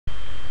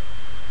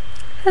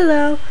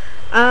Hello.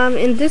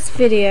 In this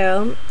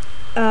video,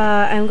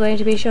 I'm going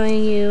to be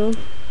showing you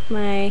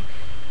my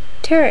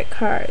tarot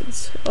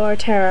cards, or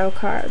tarot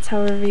cards,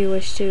 however you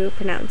wish to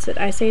pronounce it.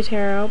 I say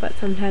tarot, but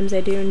sometimes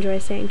I do enjoy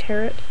saying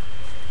tarot.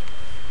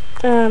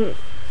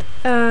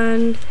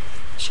 And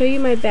show you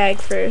my bag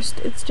first.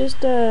 It's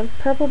just a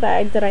purple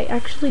bag that I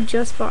actually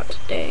just bought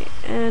today,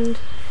 and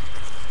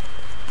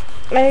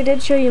I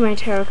did show you my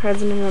tarot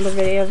cards in another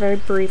video very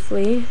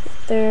briefly.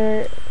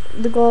 They're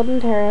the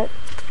golden tarot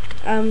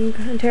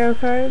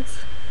cards,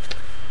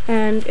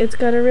 and it's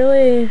got a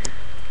really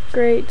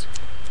great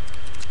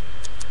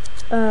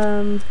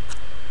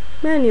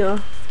manual.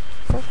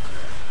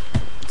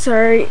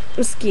 Sorry,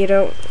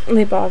 mosquito.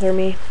 They bother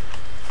me.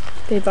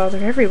 They bother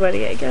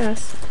everybody, I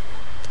guess.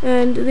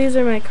 And these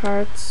are my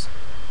cards.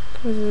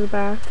 This is the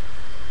back.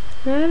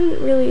 And I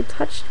haven't really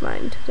touched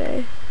mine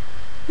today.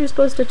 You're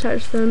supposed to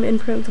touch them,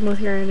 imprint them with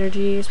your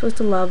energy. You're supposed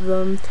to love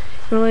them.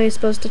 You're only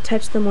supposed to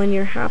touch them when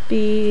you're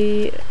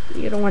happy.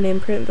 You don't want to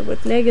imprint them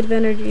with negative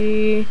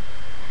energy.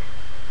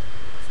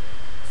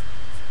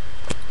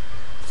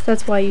 So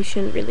that's why you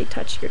shouldn't really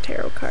touch your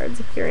tarot cards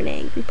if you're an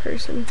angry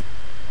person.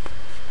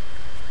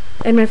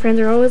 And my friends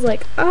are always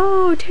like,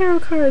 "Oh,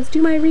 tarot cards,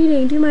 do my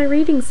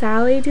reading,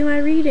 Sally, do my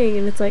reading."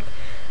 And it's like,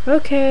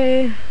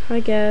 okay, I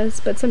guess,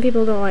 but some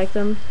people don't like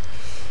them.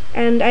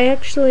 And I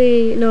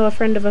actually know a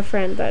friend of a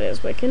friend that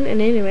is Wiccan,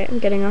 and anyway, I'm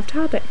getting off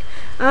topic.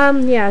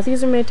 Yeah,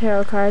 these are my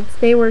tarot cards.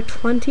 They were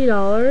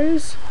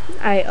 $20.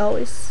 I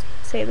always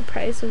say the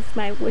price of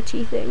my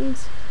witchy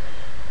things.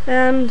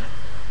 And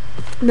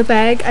the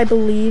bag, I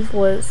believe,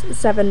 was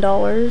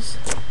 $7.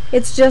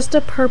 It's just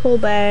a purple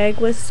bag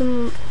with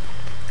some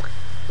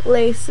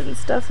lace and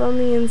stuff on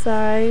the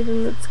inside,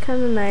 and it's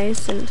kind of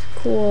nice and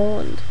cool,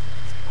 and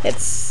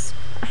it's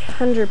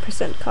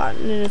 100%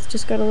 cotton, and it's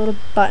just got a little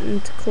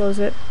button to close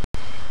it.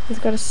 It's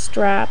got a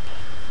strap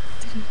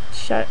to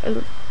shut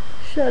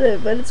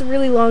it, but it's a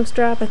really long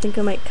strap. I think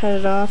I might cut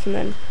it off and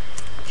then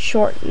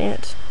shorten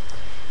it.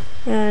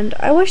 And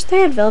I wish they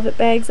had velvet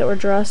bags that were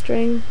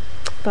drawstring,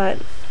 but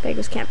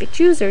beggars can't be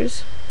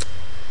choosers.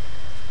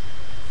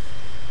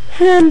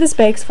 And this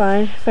bag's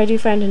fine. If I do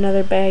find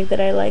another bag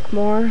that I like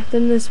more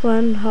than this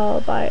one,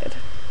 I'll buy it.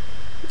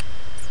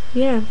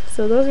 Yeah,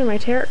 so those are my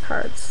tarot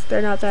cards.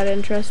 They're not that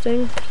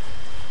interesting,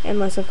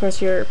 unless of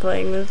course you're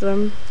playing with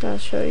them. I'll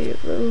show you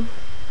them.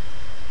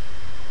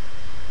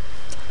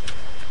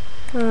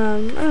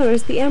 Oh,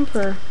 there's the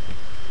Emperor.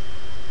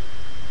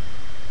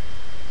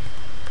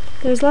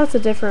 There's lots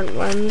of different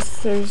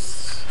ones.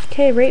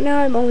 Okay, right now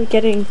I'm only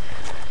getting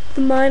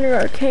the minor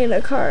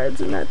arcana cards,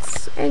 and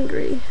that's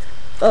angry.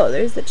 Oh,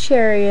 there's the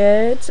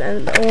Chariot,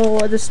 and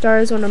oh, the Star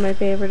is one of my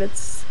favorite.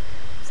 It's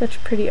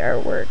such pretty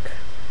artwork.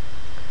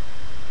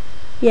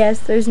 Yes,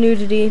 there's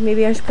nudity.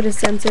 Maybe I should put a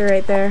sensor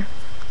right there.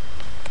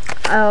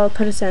 I'll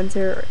put a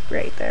sensor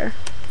right there.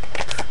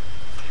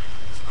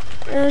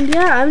 And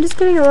yeah, I'm just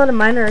getting a lot of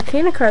minor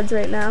arcana cards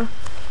right now.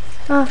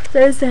 Oh,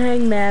 there's the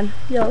Hangman.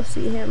 You'll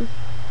see him.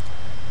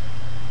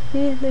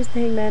 Yeah, there's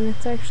the Hangman.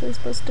 It's actually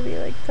supposed to be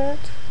like that.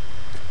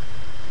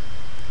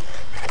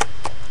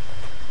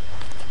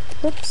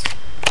 Whoops.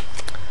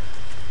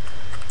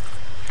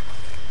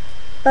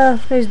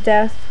 Oh, there's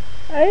Death.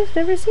 I've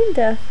never seen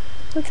Death.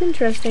 That's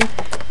interesting.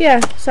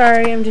 Yeah,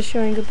 sorry, I'm just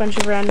showing a bunch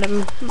of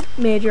random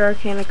major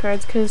arcana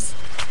cards, because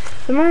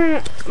the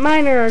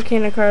minor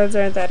arcana cards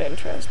aren't that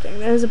interesting.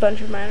 There's a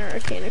bunch of minor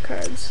arcana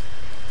cards.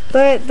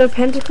 But the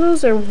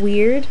pentacles are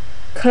weird,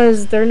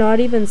 because they're not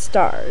even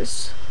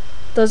stars.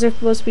 Those are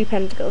supposed to be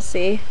pentacles,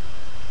 see?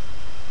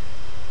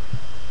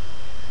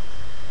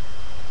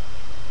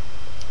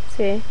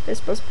 See? They're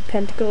supposed to be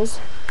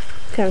pentacles.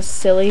 It's kind of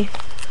silly.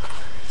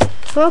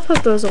 So I'll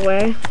put those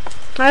away.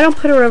 I don't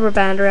put a rubber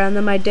band around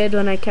them. I did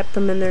when I kept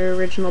them in their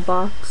original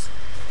box.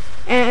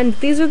 And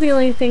these are the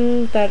only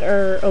things that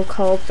are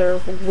occult or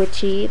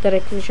witchy that I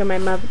can show my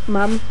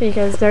mum,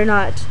 because they're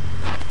not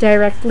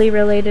directly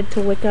related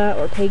to Wicca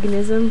or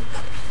paganism.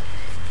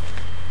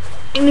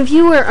 And if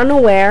you were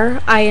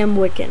unaware, I am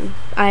Wiccan.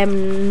 I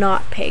am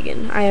not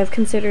pagan. I have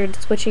considered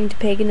switching to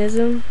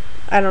paganism.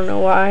 I don't know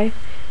why.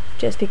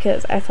 Just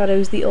because I thought it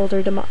was the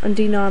older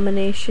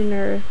denomination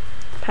or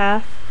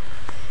path.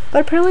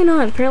 But apparently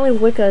not. Apparently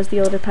Wicca is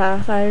the older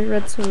path. I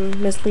read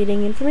some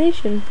misleading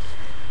information.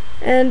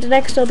 And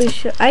next I'll be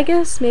I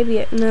guess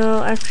maybe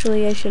no,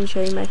 actually I shouldn't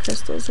show you my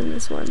crystals in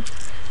this one.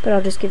 But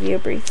I'll just give you a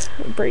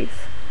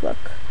brief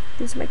look.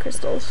 These are my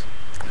crystals.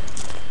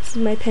 This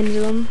is my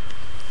pendulum.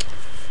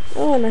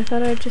 Oh, and I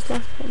thought I just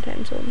left my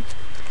pendulum.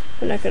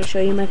 I'm not going to show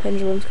you my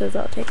pendulums because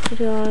that'll take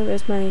too long.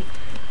 There's my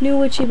new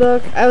witchy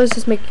book. I was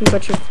just making a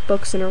bunch of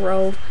books in a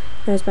row.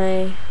 There's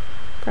my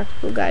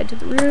practical guide to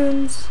the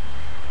runes.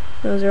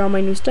 Those are all my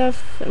new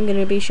stuff. I'm going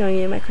to be showing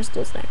you my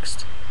crystals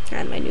next.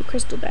 And my new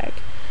crystal bag.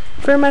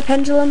 For my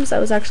pendulums, I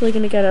was actually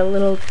going to get a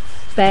little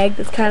bag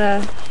that's kind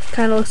of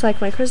looks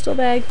like my crystal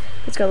bag.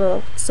 It's got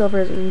little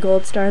silver and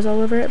gold stars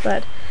all over it,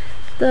 but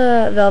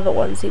the velvet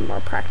ones seem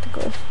more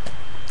practical.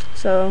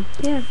 So,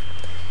 yeah.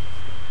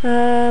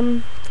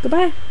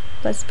 Goodbye.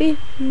 Let's be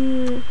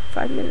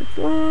 5 minutes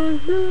long.